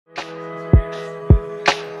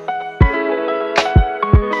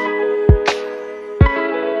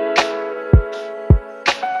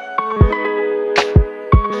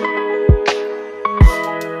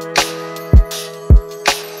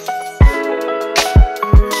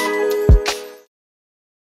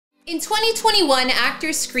In 2021,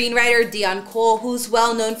 actor-screenwriter Deon Cole, who's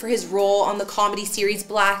well known for his role on the comedy series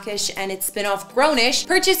Blackish and its spin-off Grownish,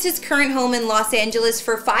 purchased his current home in Los Angeles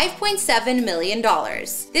for $5.7 million.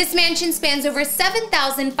 This mansion spans over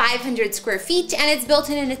 7,500 square feet and it's built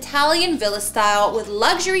in an Italian villa style with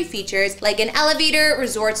luxury features like an elevator,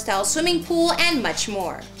 resort-style swimming pool, and much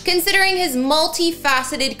more. Considering his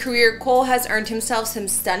multifaceted career, Cole has earned himself some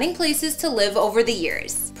stunning places to live over the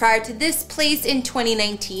years. Prior to this place in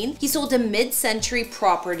 2019, he sold a mid-century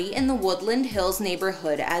property in the Woodland Hills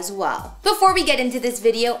neighborhood as well. Before we get into this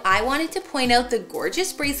video, I wanted to point out the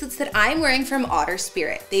gorgeous bracelets that I'm wearing from Otter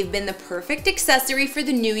Spirit. They've been the perfect accessory for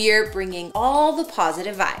the new year, bringing all the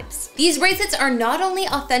positive vibes. These bracelets are not only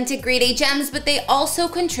authentic grade A gems, but they also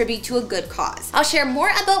contribute to a good cause. I'll share more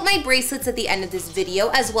about my bracelets at the end of this video,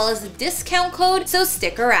 as well as a discount code, so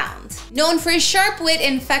stick around. Known for his sharp wit,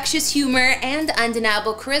 infectious humor, and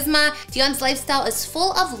undeniable charisma, Deon's lifestyle is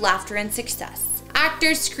full of laughter and success.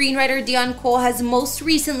 Actor-screenwriter Deon Cole has most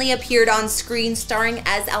recently appeared on screen starring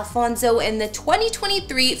as Alfonso in the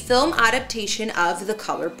 2023 film adaptation of The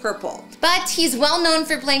Color Purple. But he's well known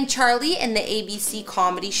for playing Charlie in the ABC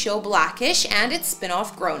comedy show Blackish and its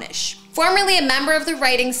spin-off Grownish. Formerly a member of the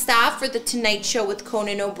writing staff for The Tonight Show with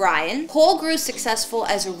Conan O'Brien, Cole grew successful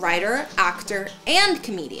as a writer, actor, and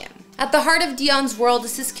comedian. At the heart of Deon's world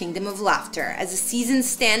is his kingdom of laughter. As a seasoned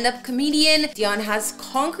stand-up comedian, Deon has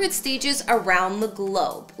conquered stages around the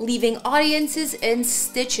globe, leaving audiences in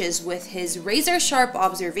stitches with his razor-sharp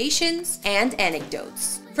observations and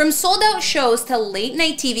anecdotes. From sold-out shows to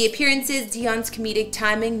late-night TV appearances, Deon's comedic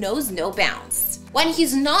timing knows no bounds. When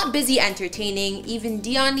he's not busy entertaining, even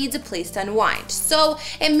Deon needs a place to unwind, so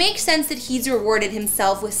it makes sense that he's rewarded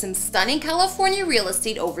himself with some stunning California real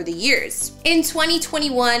estate over the years. In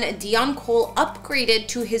 2021, Deon Cole upgraded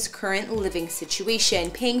to his current living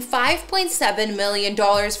situation, paying $5.7 million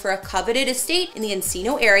for a coveted estate in the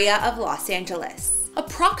Encino area of Los Angeles.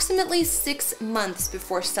 Approximately 6 months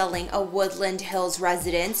before selling a Woodland Hills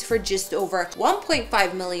residence for just over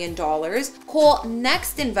 $1.5 million, Cole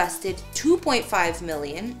next invested $2.5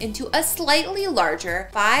 million into a slightly larger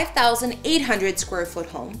 5,800 square foot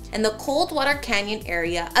home in the Coldwater Canyon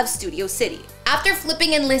area of Studio City. After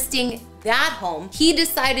flipping and listing that home, he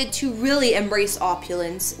decided to really embrace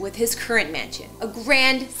opulence with his current mansion, a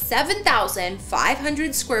grand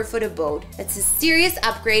 7,500 square foot abode that's a serious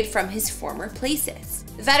upgrade from his former places.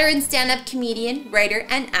 The veteran stand-up comedian, writer,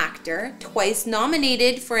 and actor, twice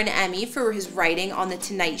nominated for an Emmy for his writing on The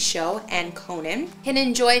Tonight Show and Conan, can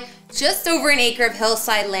enjoy just over an acre of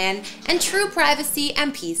hillside land and true privacy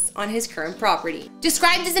and peace on his current property.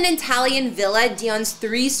 Described as an Italian villa, Deon's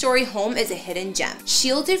 3-story home is a hidden gem,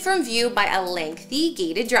 shielded from view by a lengthy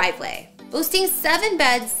gated driveway. Boasting 7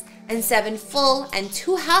 beds and 7 full and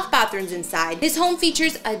 2 half bathrooms inside, his home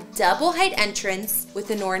features a double-height entrance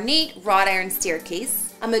with an ornate wrought iron staircase,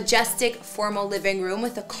 a majestic formal living room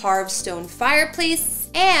with a carved stone fireplace,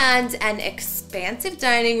 and an expansive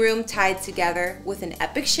dining room tied together with an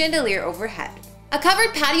epic chandelier overhead. A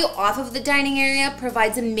covered patio off of the dining area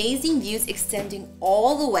provides amazing views extending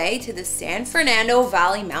all the way to the San Fernando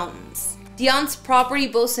Valley Mountains. Deon's property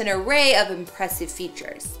boasts an array of impressive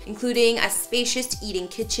features, including a spacious eating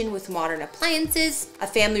kitchen with modern appliances, a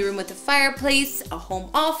family room with a fireplace, a home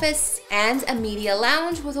office, and a media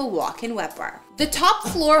lounge with a walk-in wet bar. The top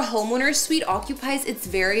floor homeowner suite occupies its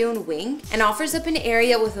very own wing and offers up an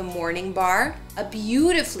area with a morning bar, a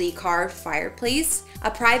beautifully carved fireplace, a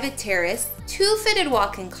private terrace, 2 fitted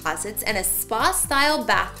walk-in closets, and a spa-style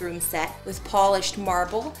bathroom set with polished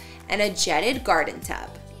marble and a jetted garden tub.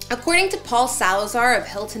 According to Paul Salazar of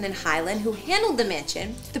Hilton and Highland, who handled the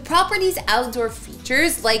mansion, the property's outdoor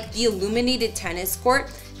features, like the illuminated tennis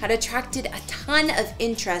court, had attracted a ton of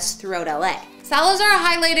interest throughout LA. Salazar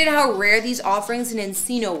highlighted how rare these offerings in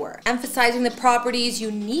Encino were, emphasizing the property's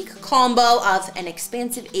unique combo of an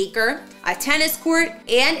expansive acre, a tennis court,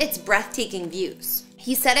 and its breathtaking views.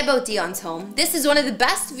 He said about Deon's home, "This is one of the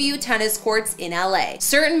best view tennis courts in LA.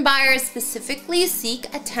 Certain buyers specifically seek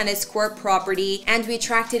a tennis court property, and we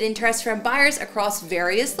attracted interest from buyers across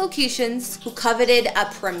various locations who coveted a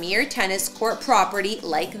premier tennis court property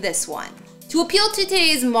like this one." To appeal to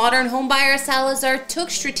today's modern homebuyer, Salazar took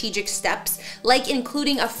strategic steps like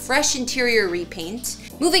including a fresh interior repaint.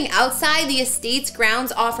 Moving outside, the estate's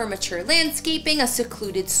grounds offer mature landscaping, a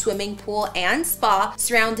secluded swimming pool and spa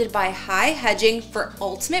surrounded by high hedging for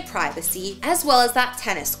ultimate privacy, as well as that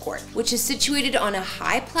tennis court, which is situated on a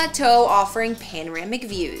high plateau offering panoramic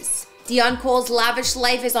views. Deon Cole's lavish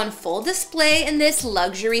life is on full display in this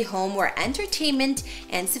luxury home where entertainment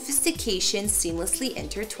and sophistication seamlessly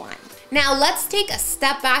intertwine. Now let's take a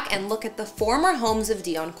step back and look at the former homes of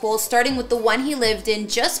Deon Cole, starting with the one he lived in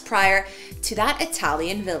just prior to that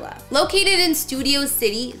Italian villa. Located in Studio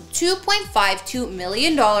City, $2.52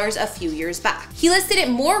 million a few years back. He listed it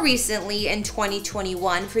more recently in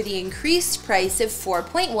 2021 for the increased price of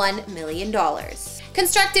 $4.1 million.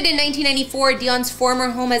 Constructed in 1994, Deon's former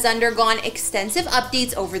home has undergone extensive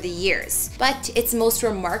updates over the years. But its most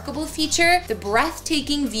remarkable feature, the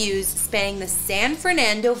breathtaking views spanning the San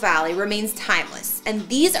Fernando Valley, remains timeless, and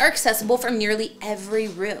these are accessible from nearly every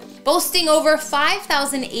room. Boasting over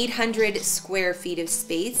 5,800 square feet of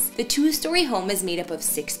space, the two-story home is made up of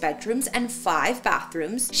 6 bedrooms and 5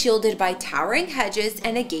 bathrooms, shielded by towering hedges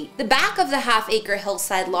and a gate. The back of the half-acre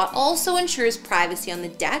hillside lot also ensures privacy on the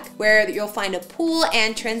deck, where you'll find a pool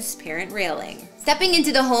and transparent railing. Stepping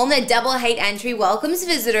into the home, the double-height entry welcomes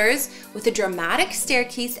visitors with a dramatic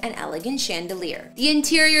staircase and elegant chandelier. The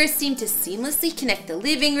interiors seem to seamlessly connect the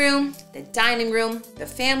living room, the dining room, the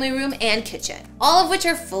family room, and kitchen, all of which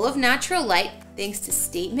are full of natural light thanks to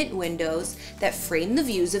statement windows that frame the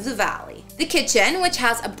views of the valley. The kitchen, which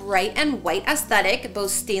has a bright and white aesthetic,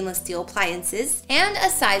 boasts stainless steel appliances and a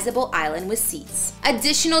sizable island with seats.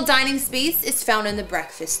 Additional dining space is found in the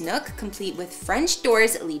breakfast nook, complete with French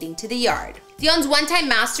doors leading to the yard. Deon's one-time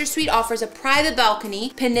master suite offers a private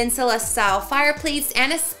balcony, peninsula-style fireplace,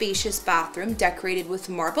 and a spacious bathroom decorated with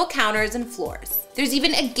marble counters and floors. There's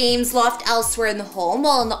even a games loft elsewhere in the home,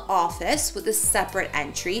 while in the office, with a separate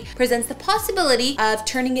entry, presents the possibility of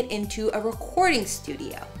turning it into a recording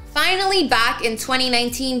studio. Finally, back in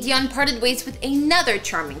 2019, Deon parted ways with another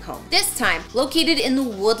charming home, this time located in the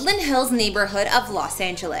Woodland Hills neighborhood of Los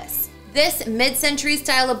Angeles. This mid-century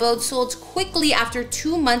style abode sold quickly after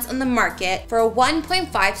 2 months on the market for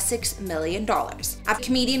 $1.56 million, after the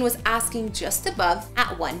comedian was asking just above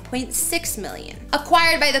at $1.6 million.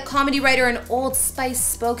 Acquired by the comedy writer and Old Spice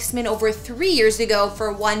spokesman over 3 years ago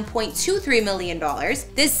for $1.23 million,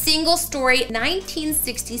 this single-story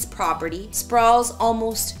 1960s property sprawls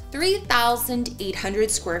almost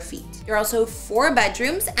 3,800 square feet. There are also 4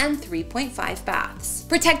 bedrooms and 3.5 baths.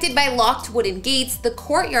 Protected by locked wooden gates, the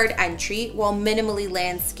courtyard entry, while minimally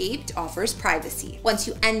landscaped, offers privacy. Once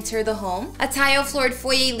you enter the home, a tile-floored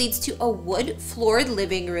foyer leads to a wood-floored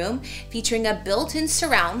living room featuring a built-in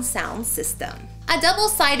surround sound system. A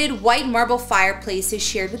double-sided white marble fireplace is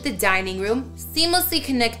shared with the dining room, seamlessly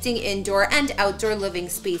connecting indoor and outdoor living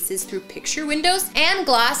spaces through picture windows and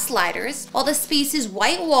glass sliders, while the space's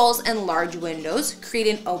white walls and large windows create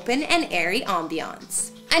an open and airy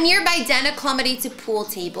ambiance. A nearby den accommodates a pool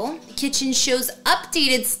table. The kitchen shows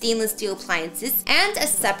updated stainless steel appliances, and a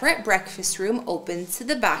separate breakfast room opens to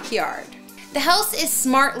the backyard. The house is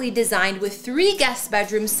smartly designed with 3 guest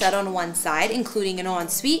bedrooms set on one side, including an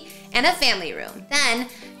ensuite and a family room. Then,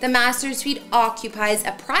 the master suite occupies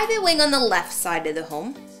a private wing on the left side of the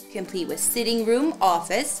home, complete with sitting room,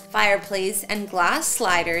 office, fireplace, and glass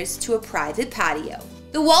sliders to a private patio.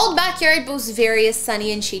 The walled backyard boasts various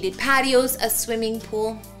sunny and shaded patios, a swimming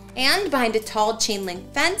pool, and behind a tall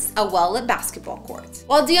chain-link fence, a well-lit basketball court.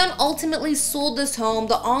 While Deon ultimately sold this home,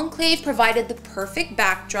 the enclave provided the perfect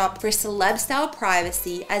backdrop for celeb-style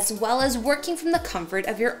privacy, as well as working from the comfort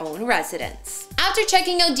of your own residence. After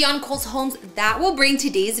checking out Deon Cole's homes, that will bring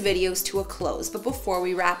today's videos to a close. But before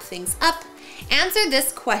we wrap things up, answer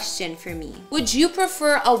this question for me. Would you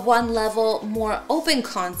prefer a one-level, more open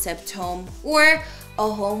concept home, or a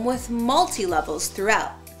home with multi-levels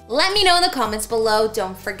throughout? Let me know in the comments below.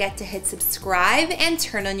 Don't forget to hit subscribe and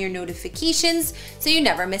turn on your notifications so you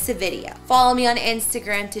never miss a video. Follow me on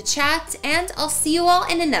Instagram to chat, and I'll see you all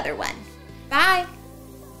in another one. Bye!